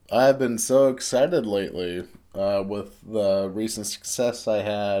I've been so excited lately with the recent success I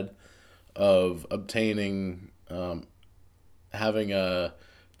had of obtaining, having a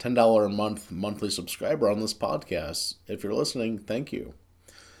 $10 a month monthly subscriber on this podcast. If you're listening, thank you.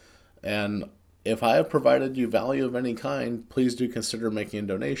 And if I have provided you value of any kind, please do consider making a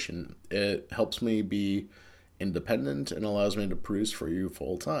donation. It helps me be independent and allows me to produce for you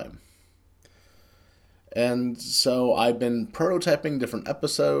full time. And so I've been prototyping different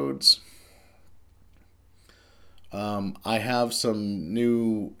episodes. I have some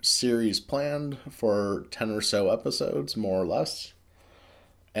new series planned for 10 or so episodes, more or less.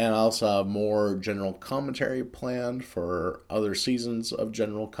 And I also have more general commentary planned for other seasons of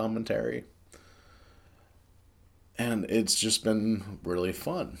general commentary. And it's just been really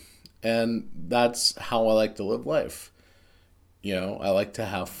fun. And that's how I like to live life. I like to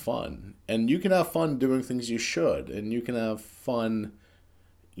have fun. And you can have fun doing things you should. And you can have fun,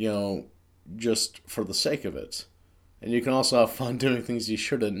 you know, just for the sake of it. And you can also have fun doing things you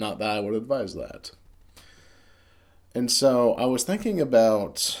shouldn't, not that I would advise that. And so I was thinking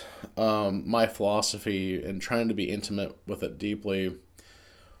about my philosophy and trying to be intimate with it deeply.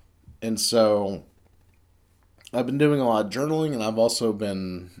 And so I've been doing a lot of journaling, and I've also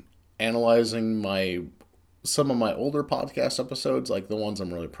been analyzing some of my older podcast episodes, like the ones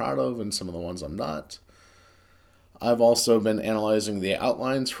I'm really proud of and some of the ones I'm not. I've also been analyzing the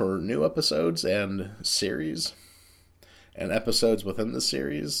outlines for new episodes and series and episodes within the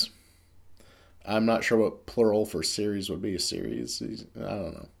series. I'm not sure what plural for series would be. Series, I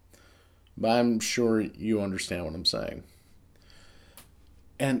don't know. But I'm sure you understand what I'm saying.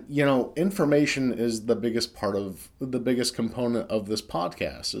 And, information is the biggest component of this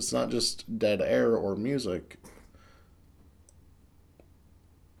podcast. It's not just dead air or music.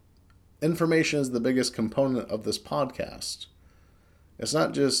 Information is the biggest component of this podcast. It's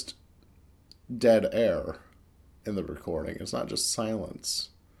not just dead air in the recording, it's not just silence.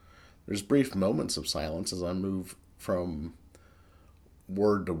 There's brief moments of silence as I move from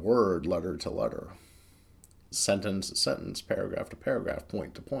word to word, letter to letter, sentence to sentence, paragraph to paragraph,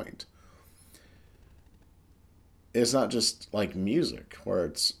 point to point. It's not just like music where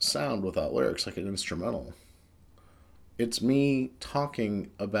it's sound without lyrics, like an instrumental. It's me talking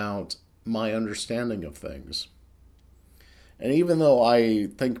about my understanding of things. And even though I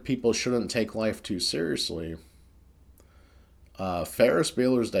think people shouldn't take life too seriously, Ferris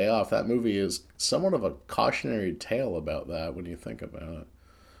Bueller's Day Off, that movie is somewhat of a cautionary tale about that when you think about it.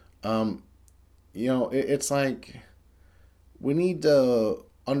 Um, it's like we need to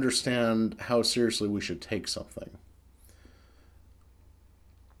understand how seriously we should take something.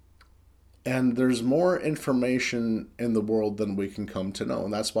 And there's more information in the world than we can come to know.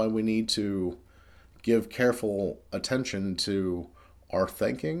 And that's why we need to give careful attention to our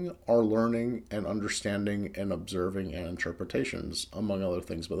thinking, our learning, and understanding, and observing, and interpretations, among other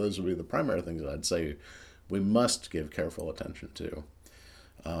things. But those would be the primary things that I'd say we must give careful attention to.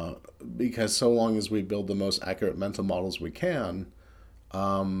 Because so long as we build the most accurate mental models we can,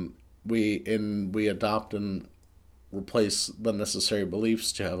 we adopt and replace the necessary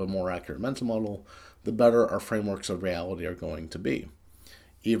beliefs to have a more accurate mental model, the better our frameworks of reality are going to be.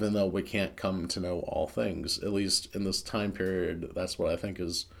 Even though we can't come to know all things, at least in this time period, that's what I think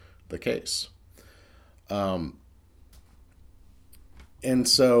is the case. And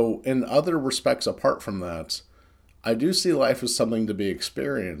so, in other respects apart from that, I do see life as something to be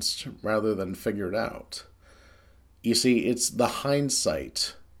experienced rather than figured out. You see, it's the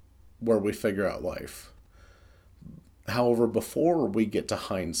hindsight where we figure out life. However, before we get to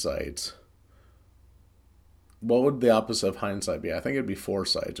hindsight, what would the opposite of hindsight be? I think it'd be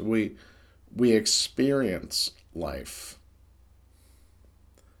foresight. We experience life.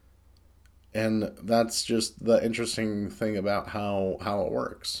 And that's just the interesting thing about how it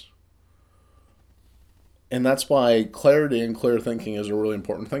works. And that's why clarity and clear thinking is a really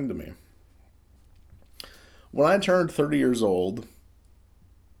important thing to me. When I turned 30 years old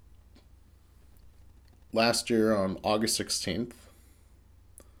last year on August 16th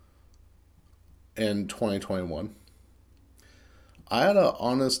in 2021, I had an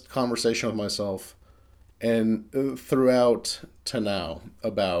honest conversation with myself and throughout to now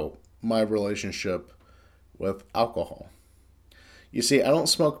about my relationship with alcohol. You see, I don't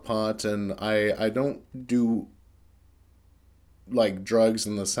smoke pot and I don't do like drugs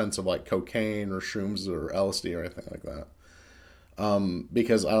in the sense of like cocaine or shrooms or LSD or anything like that.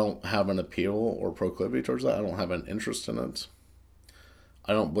 Because I don't have an appeal or proclivity towards that. I don't have an interest in it.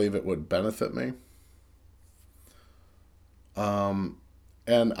 I don't believe it would benefit me. And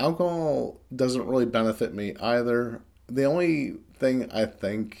alcohol doesn't really benefit me either. The only thing I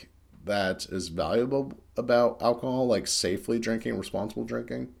think that is valuable about alcohol, like safely drinking, responsible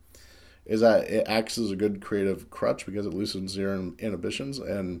drinking, is that it acts as a good creative crutch because it loosens your inhibitions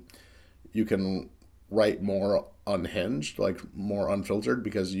and you can write more unhinged, like more unfiltered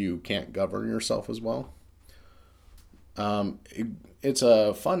because you can't govern yourself as well. It's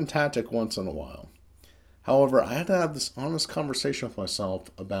a fun tactic once in a while. However, I had to have this honest conversation with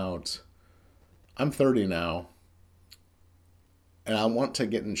myself about I'm 30 now and I want to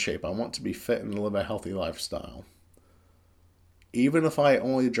get in shape. I want to be fit and live a healthy lifestyle. Even if I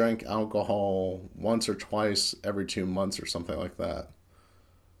only drank alcohol once or twice every 2 months or something like that,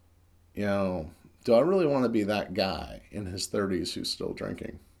 you know, do I really want to be that guy in his 30s who's still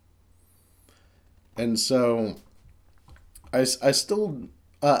drinking? And so I still,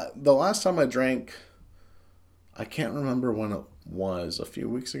 the last time I drank, I can't remember when it was. A few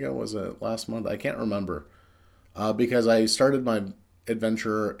weeks ago? Was it last month? I can't remember. Because I started my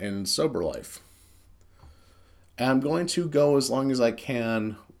adventure in sober life. And I'm going to go as long as I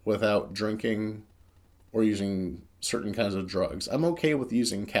can without drinking or using certain kinds of drugs. I'm okay with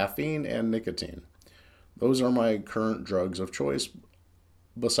using caffeine and nicotine. Those are my current drugs of choice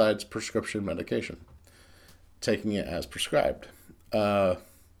besides prescription medication. Taking it as prescribed.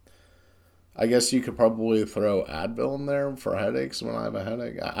 I guess you could probably throw Advil in there for headaches when I have a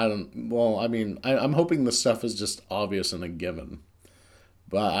headache. I don't, well, I mean, I'm hoping the stuff is just obvious and a given.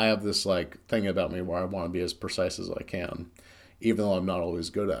 But I have this like thing about me where I want to be as precise as I can, even though I'm not always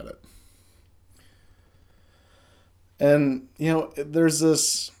good at it. And, you know, there's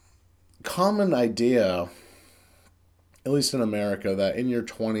this common idea, at least in America, that in your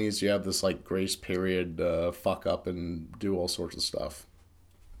 20s you have this like grace period to fuck up and do all sorts of stuff.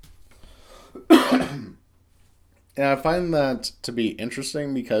 And I find that to be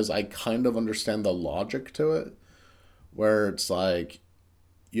interesting because I kind of understand the logic to it, where it's like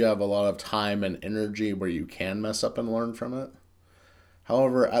you have a lot of time and energy where you can mess up and learn from it.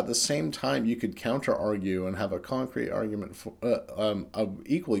 However, at the same time, you could counter argue and have a concrete argument, for, an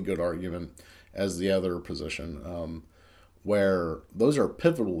equally good argument as the other position, where those are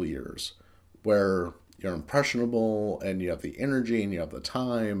pivotal years, where you're impressionable and you have the energy and you have the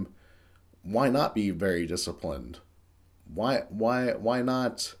time. Why not be very disciplined? Why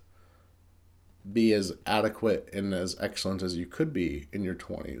not be as adequate and as excellent as you could be in your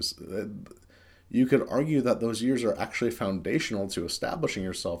 20s? You could argue that those years are actually foundational to establishing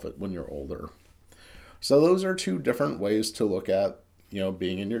yourself when you're older. So those are two different ways to look at, you know,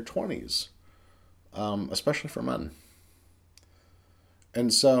 being in your 20s, especially for men.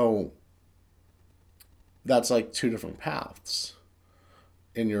 And so that's like two different paths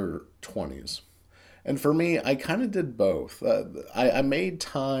in your 20s. And for me, I kind of did both. I made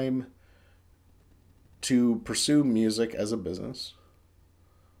time to pursue music as a business.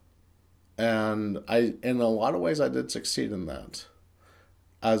 And in a lot of ways, I did succeed in that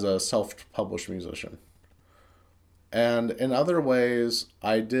as a self-published musician. And in other ways,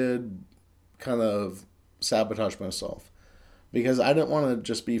 I did kind of sabotage myself because I didn't want to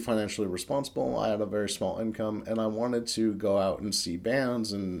just be financially responsible. I had a very small income and I wanted to go out and see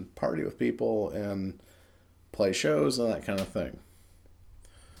bands and party with people and play shows and that kind of thing.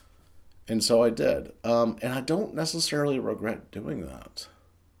 And so I did. And I don't necessarily regret doing that.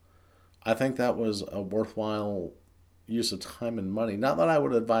 I think that was a worthwhile use of time and money. Not that I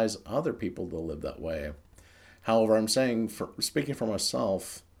would advise other people to live that way. However, I'm saying, speaking for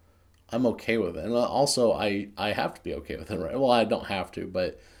myself, I'm okay with it. And also, I have to be okay with it, right? Well, I don't have to,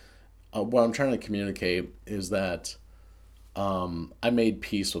 but what I'm trying to communicate is that I made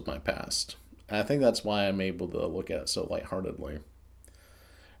peace with my past. And I think that's why I'm able to look at it so lightheartedly.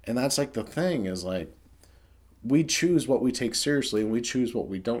 And that's like the thing is like, we choose what we take seriously and we choose what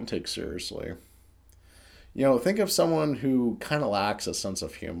we don't take seriously. You know, think of someone who kind of lacks a sense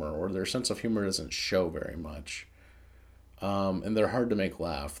of humor or their sense of humor doesn't show very much. And they're hard to make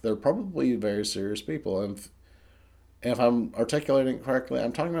laugh. They're probably very serious people. And if I'm articulating it correctly,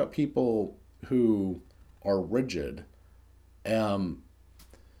 I'm talking about people who are rigid and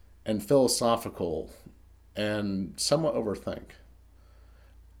philosophical and somewhat overthink.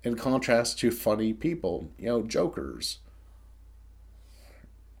 In contrast to funny people, you know, jokers.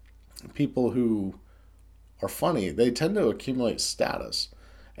 People who are funny, they tend to accumulate status.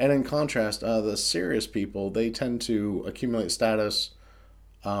 And in contrast, the serious people, they tend to accumulate status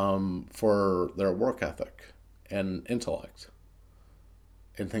for their work ethic and intellect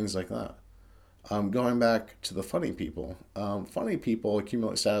and things like that. Going back to the funny people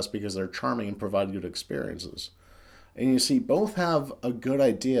accumulate status because they're charming and provide good experiences. And you see, both have a good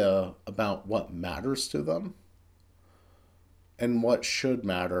idea about what matters to them. and what should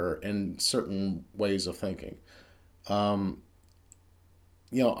matter in certain ways of thinking. Um,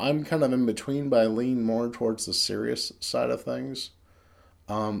 I'm kind of in between, but I lean more towards the serious side of things.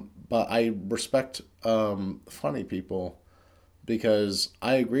 But I respect funny people because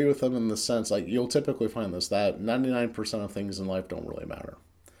I agree with them in the sense, like, you'll typically find this, that 99% of things in life don't really matter.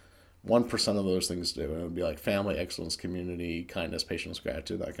 1% of those things do. And it would be like family, excellence, community, kindness, patience,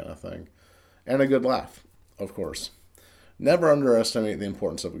 gratitude, that kind of thing. And a good laugh, of course. Never underestimate the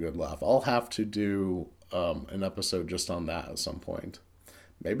importance of a good laugh. I'll have to do an episode just on that at some point.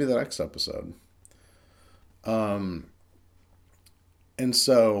 Maybe the next episode. And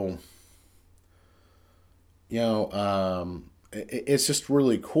so, it's just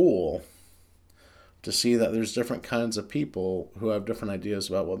really cool to see that there's different kinds of people who have different ideas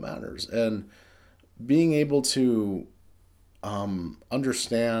about what matters. And being able to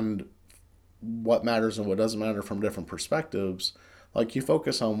understand what matters and what doesn't matter from different perspectives, like you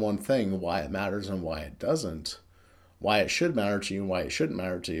focus on one thing, why it matters and why it doesn't, why it should matter to you and why it shouldn't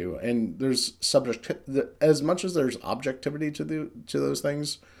matter to you. And there's as much as there's objectivity to those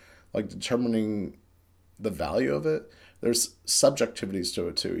things, like determining the value of it, there's subjectivities to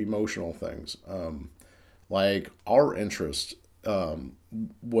it too, emotional things. Like our interest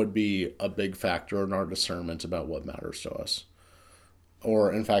would be a big factor in our discernment about what matters to us.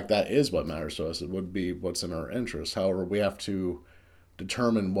 Or, in fact, that is what matters to us. It would be what's in our interest. However, we have to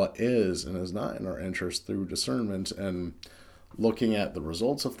determine what is and is not in our interest through discernment and looking at the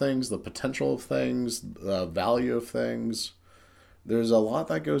results of things, the potential of things, the value of things. There's a lot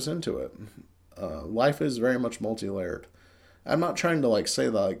that goes into it. Life is very much multi-layered. I'm not trying to say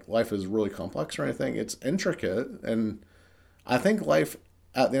that life is really complex or anything. It's intricate, and I think life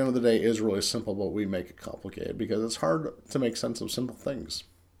at the end of the day is really simple, but we make it complicated because it's hard to make sense of simple things.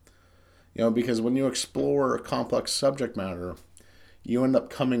 Because when you explore a complex subject matter, you end up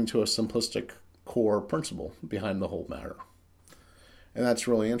coming to a simplistic core principle behind the whole matter. And that's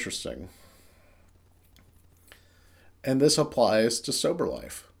really interesting. And this applies to sober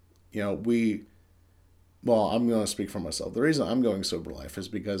life. I'm going to speak for myself. The reason I'm going sober life is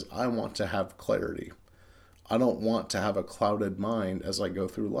because I want to have clarity. I don't want to have a clouded mind as I go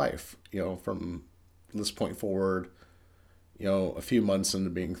through life, from this point forward, a few months into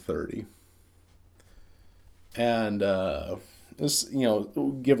being 30. And, this,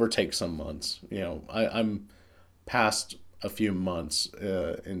 give or take some months, I'm past a few months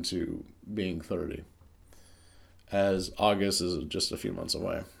into being 30, as August is just a few months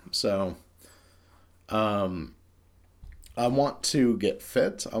away. So, I want to get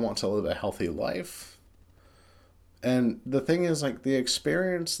fit. I want to live a healthy life. And the thing is, the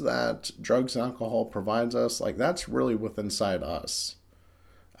experience that drugs and alcohol provides us, that's really within inside us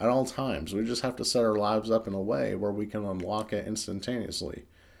at all times. We just have to set our lives up in a way where we can unlock it instantaneously.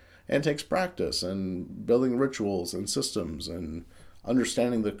 And it takes practice and building rituals and systems and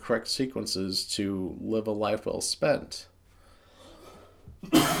understanding the correct sequences to live a life well spent.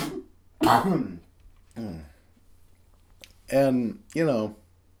 And,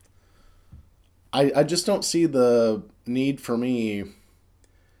 I just don't see the need for me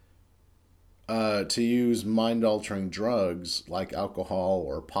to use mind-altering drugs like alcohol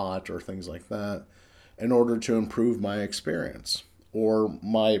or pot or things like that in order to improve my experience or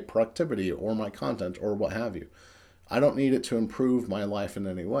my productivity or my content or what have you. I don't need it to improve my life in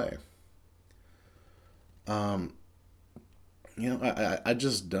any way. I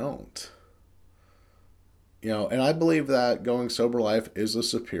just don't. And I believe that going sober life is a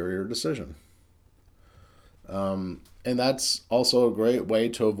superior decision. And that's also a great way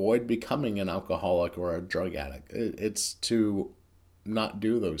to avoid becoming an alcoholic or a drug addict. It's to not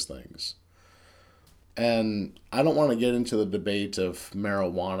do those things. And I don't want to get into the debate of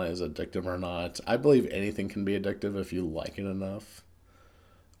marijuana is addictive or not. I believe anything can be addictive if you like it enough.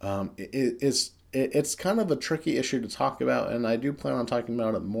 It's kind of a tricky issue to talk about, and I do plan on talking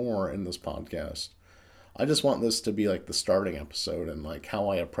about it more in this podcast. I just want this to be the starting episode and how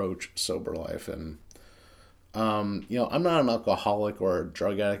I approach sober life. And I'm not an alcoholic or a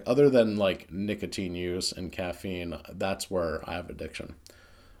drug addict other than nicotine use and caffeine. That's where I have addiction.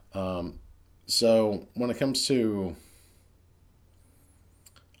 So when it comes to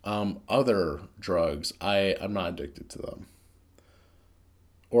other drugs, I'm not addicted to them.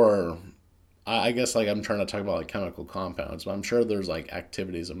 Or I guess I'm trying to talk about chemical compounds, but I'm sure there's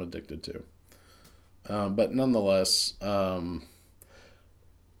activities I'm addicted to. But nonetheless, all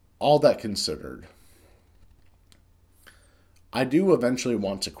that considered, I do eventually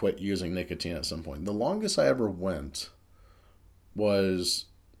want to quit using nicotine at some point. The longest I ever went was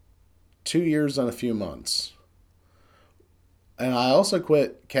 2 years and a few months. And I also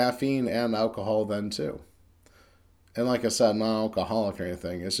quit caffeine and alcohol then too. And like I said, I'm not alcoholic or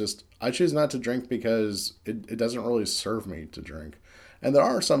anything. It's just I choose not to drink because it doesn't really serve me to drink. And there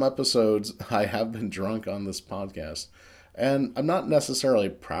are some episodes I have been drunk on this podcast. And I'm not necessarily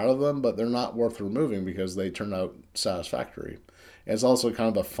proud of them, but they're not worth removing because they turned out satisfactory. And it's also kind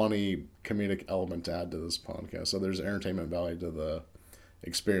of a funny comedic element to add to this podcast. So there's entertainment value to the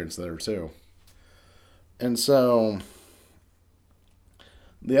experience there too. And so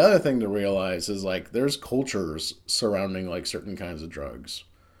the other thing to realize is like there's cultures surrounding like certain kinds of drugs.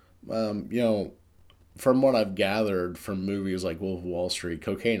 You know, from what I've gathered from movies like Wolf of Wall Street,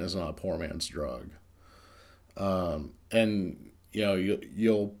 cocaine is not a poor man's drug. And you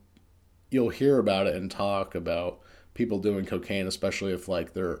know you'll hear about it and talk about people doing cocaine, especially if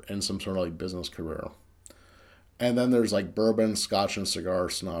like they're in some sort of like business career. And then there's like bourbon, scotch, and cigar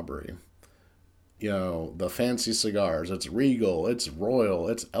snobbery. You know, the fancy cigars. It's regal, it's royal,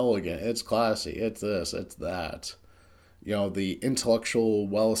 it's elegant, it's classy, it's this, it's that. You know, the intellectual,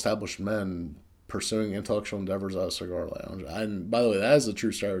 well established men pursuing intellectual endeavors at a cigar lounge. And by the way, that is a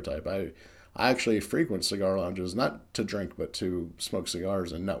true stereotype. I actually frequent cigar lounges, not to drink, but to smoke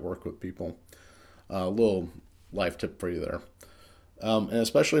cigars and network with people. A little life tip for you there. And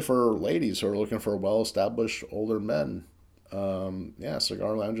especially for ladies who are looking for well established older men, yeah,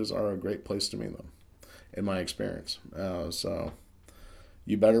 cigar lounges are a great place to meet them, in my experience. So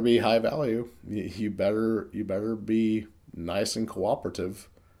you better be high value. You better be nice and cooperative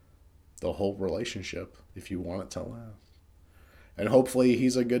the whole relationship if you want it to last. And hopefully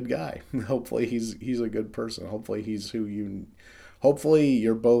he's a good guy. Hopefully he's a good person. Hopefully he's who you. Hopefully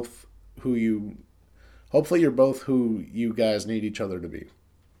you're both who you. Hopefully you're both who you guys need each other to be.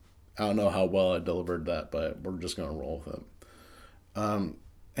 I don't know how well I delivered that, but we're just gonna roll with it.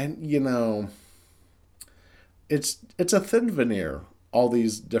 And you know, it's a thin veneer. All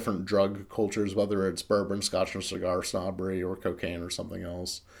these different drug cultures, whether it's bourbon, scotch, or cigar snobbery, or cocaine, or something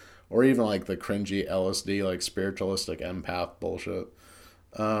else, or even like the cringy LSD, like spiritualistic empath bullshit.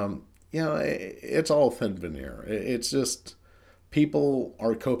 You know, it's all thin veneer. It's just people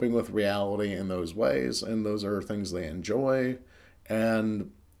are coping with reality in those ways, and those are things they enjoy.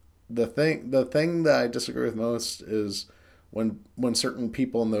 And the thing that I disagree with most is when certain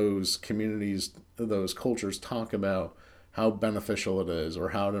people in those communities, those cultures talk about how beneficial it is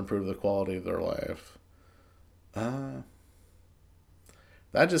or how to improve the quality of their life. Uh,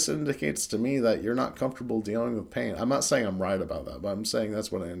 that just indicates to me that you're not comfortable dealing with pain. I'm not saying I'm right about that, but I'm saying that's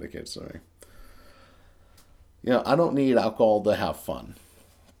what it indicates to me. You know, I don't need alcohol to have fun.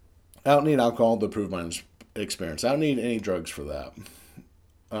 I don't need alcohol to improve my experience. I don't need any drugs for that.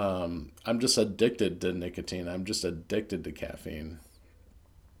 I'm just addicted to nicotine. I'm just addicted to caffeine.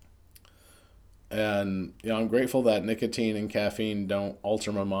 And, you know, I'm grateful that nicotine and caffeine don't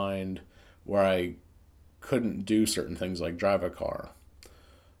alter my mind where I couldn't do certain things like drive a car.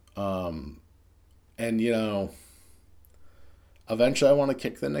 And, you know, eventually I want to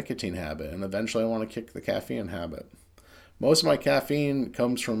kick the nicotine habit, and eventually I want to kick the caffeine habit. Most of my caffeine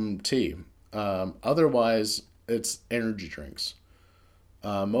comes from tea. Otherwise, it's energy drinks.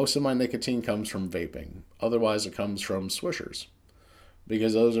 Most of my nicotine comes from vaping. Otherwise, it comes from swishers.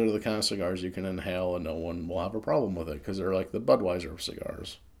 Because those are the kind of cigars you can inhale and no one will have a problem with it because they're like the Budweiser of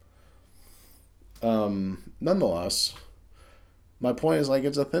cigars. Nonetheless, my point is like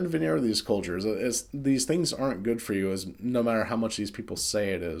it's a thin veneer of these cultures. These things aren't good for you as no matter how much these people say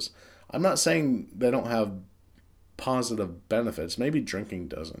it is. I'm not saying they don't have positive benefits. Maybe drinking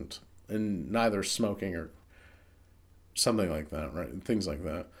doesn't, and neither smoking or something like that, right? Things like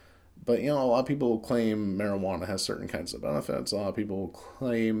that. But, you know, a lot of people claim marijuana has certain kinds of benefits. A lot of people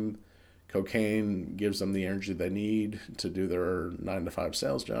claim cocaine gives them the energy they need to do their 9 to 5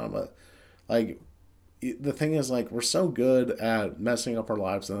 sales job. But, like, the thing is, like, we're so good at messing up our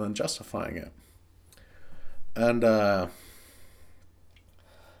lives and then justifying it. And,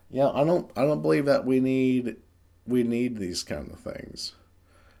 yeah, I don't believe that we need these kind of things.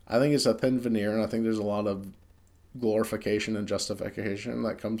 I think it's a thin veneer, and I think there's a lot of glorification and justification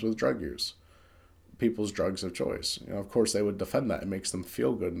that comes with drug use. People's drugs of choice. You know, of course, they would defend that. It makes them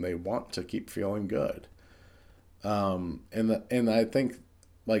feel good, and they want to keep feeling good. And I think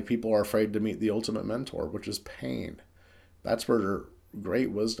like people are afraid to meet the ultimate mentor, which is pain. That's where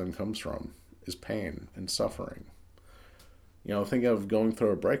great wisdom comes from, is pain and suffering. You know, think of going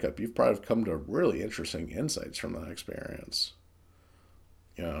through a breakup. You've probably come to really interesting insights from that experience.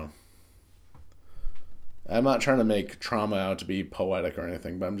 You know, I'm not trying to make trauma out to be poetic or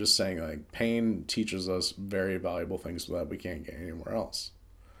anything, but I'm just saying like pain teaches us very valuable things that we can't get anywhere else.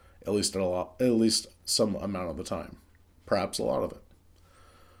 At least some amount of the time, perhaps a lot of it.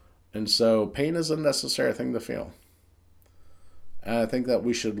 And so pain is a necessary thing to feel. And I think that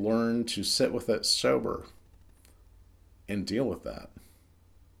we should learn to sit with it sober and deal with that.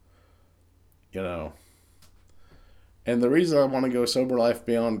 You know. And the reason I want to go sober life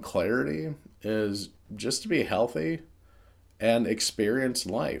beyond clarity is just to be healthy and experience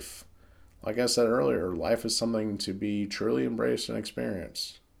life. Like I said earlier, life is something to be truly embraced and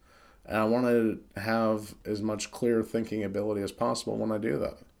experienced. And I want to have as much clear thinking ability as possible when I do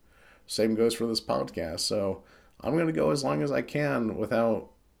that. Same goes for this podcast. So I'm going to go as long as I can without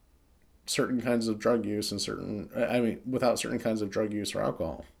certain kinds of drug use without certain kinds of drug use or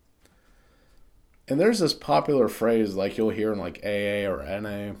alcohol. And there's this popular phrase like you'll hear in like AA or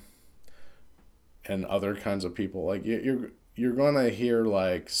NA and other kinds of people. Like you're going to hear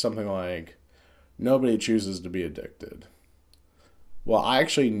like something like, nobody chooses to be addicted. Well, I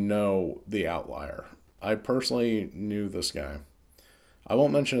actually know the outlier. I personally knew this guy. I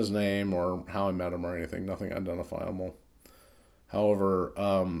won't mention his name or how I met him or anything, nothing identifiable. However,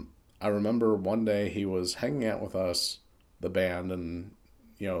 I remember one day he was hanging out with us, the band, and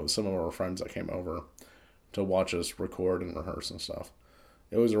some of our friends that came over to watch us record and rehearse and stuff.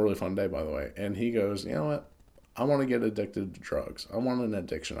 It was a really fun day, by the way. And he goes, you know what? I want to get addicted to drugs. I want an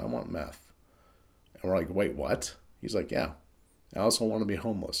addiction. I want meth. And we're like, wait, what? He's like, yeah. I also want to be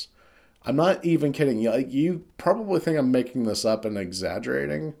homeless. I'm not even kidding. You probably think I'm making this up and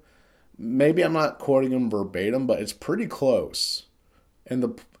exaggerating. Maybe I'm not quoting him verbatim, but it's pretty close.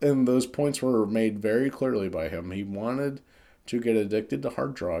 And those points were made very clearly by him. He wanted to get addicted to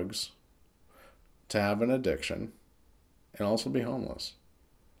hard drugs, to have an addiction, and also be homeless.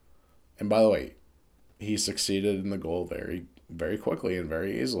 And by the way, he succeeded in the goal very, very quickly and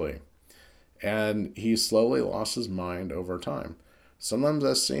very easily. And he slowly lost his mind over time. Sometimes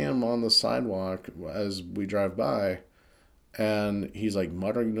I see him on the sidewalk as we drive by, and he's like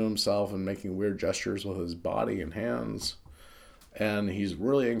muttering to himself and making weird gestures with his body and hands. And he's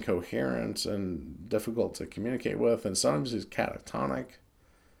really incoherent and difficult to communicate with, and sometimes he's catatonic.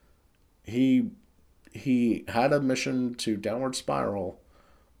 He had a mission to downward spiral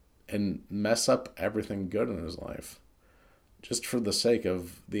and mess up everything good in his life, just for the sake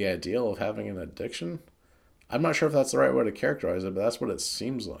of the ideal of having an addiction. I'm not sure if that's the right way to characterize it, but that's what it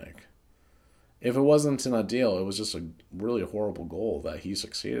seems like. If it wasn't an ideal, it was just a really horrible goal that he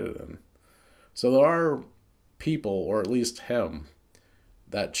succeeded in. So there are people, or at least him,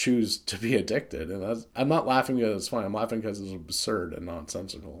 that choose to be addicted. And I'm not laughing because it's funny. I'm laughing because it's absurd and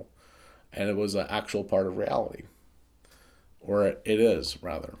nonsensical. And it was an actual part of reality. Or it is,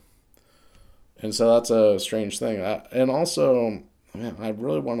 rather. And so that's a strange thing. And also, man, I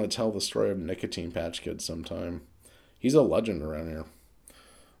really want to tell the story of Nicotine Patch Kid sometime. He's a legend around here.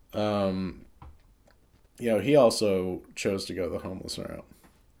 He also chose to go the homeless route.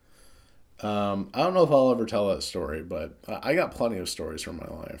 I don't know if I'll ever tell that story, but I got plenty of stories from my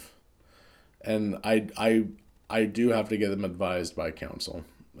life. And I do have to get them advised by counsel,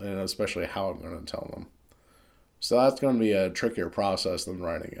 and especially how I'm going to tell them. So that's going to be a trickier process than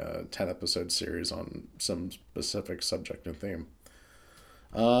writing a 10-episode series on some specific subject and theme.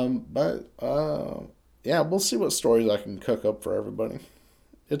 But we'll see what stories I can cook up for everybody.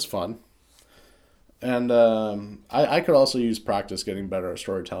 It's fun. And I could also use practice getting better at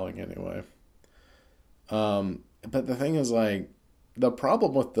storytelling anyway. But the thing is, like, the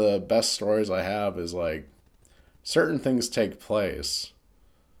problem with the best stories I have is, like, certain things take place.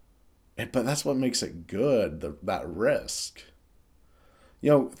 But that's what makes it good, that risk.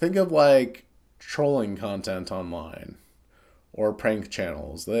 Think of, like, trolling content online or prank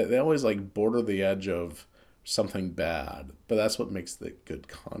channels. They always, like, border the edge of something bad, but that's what makes the good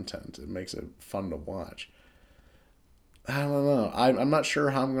content. It makes it fun to watch. I don't know. I'm not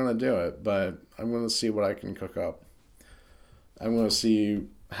sure how I'm going to do it, but I'm going to see what I can cook up. I'm going to see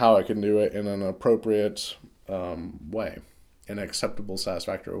how I can do it in an appropriate way, an acceptable,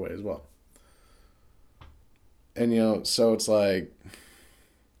 satisfactory way as well. And, so it's like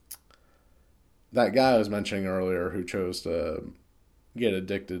that guy I was mentioning earlier who chose to get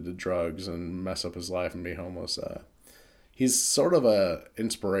addicted to drugs and mess up his life and be homeless. He's sort of a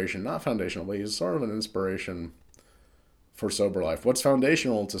inspiration, not foundational, but he's sort of an inspiration for sober life. What's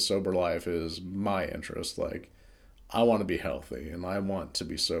foundational to sober life is my interest. Like, I want to be healthy, and I want to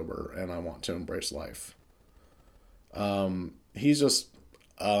be sober, and I want to embrace life. He's just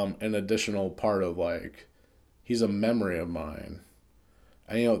an additional part of, like, he's a memory of mine.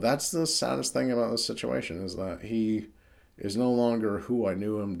 And, that's the saddest thing about this situation, is that he is no longer who I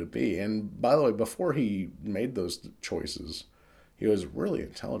knew him to be. And by the way, before he made those choices, He was really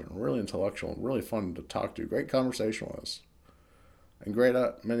intelligent, really intellectual, and really fun to talk to. Great conversationalist. And great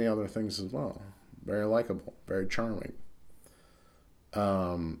at many other things as well. Very likable, very charming.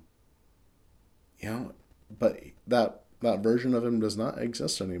 Um, but that version of him does not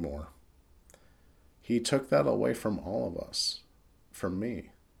exist anymore. He took that away from all of us, from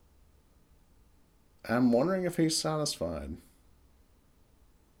me. I'm wondering if he's satisfied.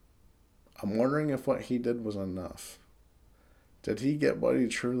 I'm wondering if what he did was enough. Did he get what he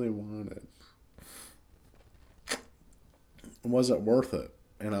truly wanted? Was it worth it?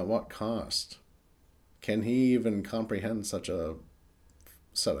 And at what cost? Can he even comprehend such a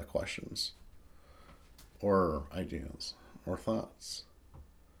set of questions? Or ideas? Or thoughts?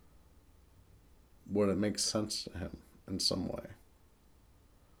 Would it make sense to him in some way?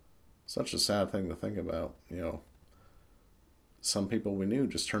 Such a sad thing to think about, Some people we knew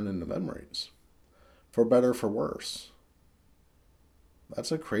just turned into memories. For better, for worse.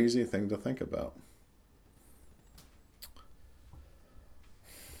 That's a crazy thing to think about.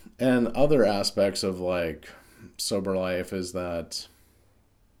 And other aspects of sober life is that,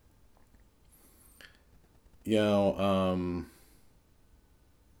 I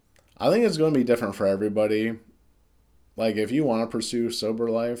think it's going to be different for everybody. Like, if you want to pursue sober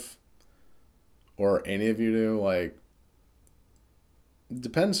life, or any of you do, it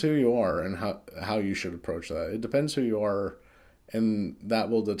depends who you are and how you should approach that. It depends who you are, and that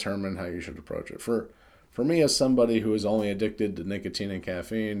will determine how you should approach it. For me, as somebody who is only addicted to nicotine and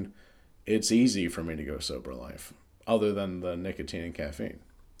caffeine, it's easy for me to go sober life, other than the nicotine and caffeine.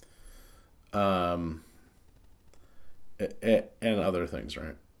 And other things,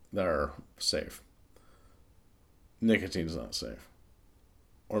 right, that are safe. Nicotine's not safe.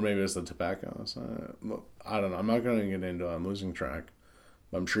 Or maybe it's the tobacco. I don't know. I'm not going to get into it. I'm losing track.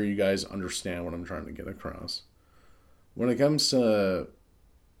 But I'm sure you guys understand what I'm trying to get across. When it comes to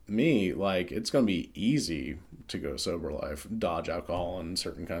me, it's going to be easy to go sober life, dodge alcohol and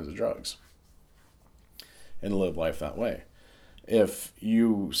certain kinds of drugs, and live life that way. If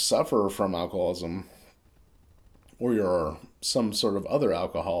you suffer from alcoholism, or you're some sort of other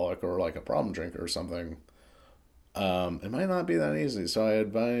alcoholic, or a problem drinker or something, it might not be that easy. So I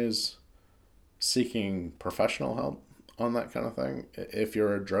advise seeking professional help on that kind of thing. If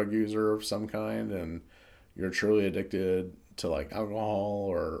you're a drug user of some kind and you're truly addicted to alcohol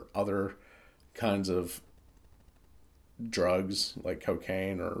or other kinds of drugs like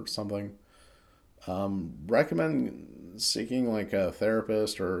cocaine or something, recommend seeking a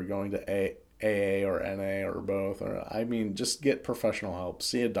therapist or going to AA or NA or both. Or just get professional help.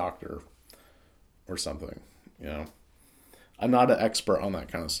 See a doctor or something. I'm not an expert on that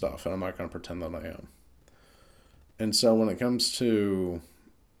kind of stuff, and I'm not going to pretend that I am. And so when it comes to,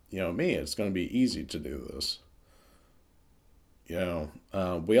 me, it's going to be easy to do this.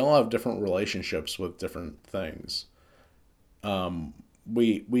 We all have different relationships with different things.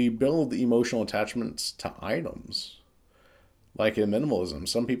 We build emotional attachments to items. Like in minimalism,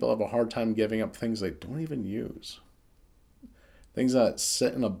 some people have a hard time giving up things they don't even use. Things that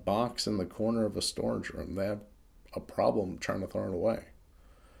sit in a box in the corner of a storage room. They have a problem trying to throw it away.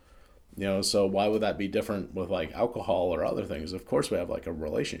 So why would that be different with alcohol or other things? Of course we have a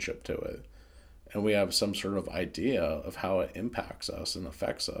relationship to it. And we have some sort of idea of how it impacts us and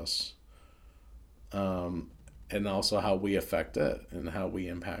affects us. And also how we affect it and how we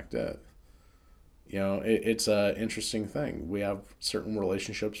impact it. It's an interesting thing. We have certain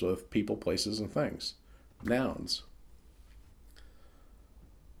relationships with people, places, and things. Nouns.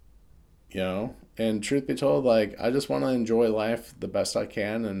 And truth be told, I just want to enjoy life the best I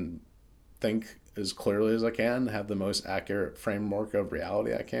can and think as clearly as I can, have the most accurate framework of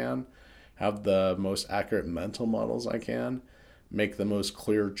reality I can, have the most accurate mental models I can, make the most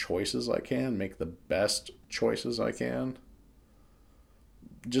clear choices I can, make the best choices I can.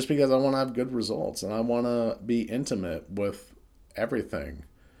 Just because I want to have good results and I want to be intimate with everything.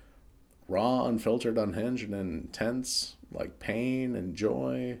 Raw, unfiltered, unhinged, and intense, pain and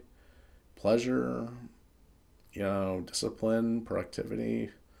joy, pleasure, discipline, productivity,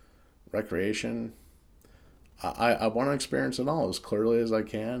 recreation. I want to experience it all as clearly as I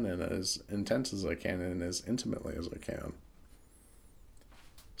can and as intense as I can and as intimately as I can.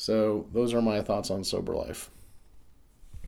 So those are my thoughts on sober life.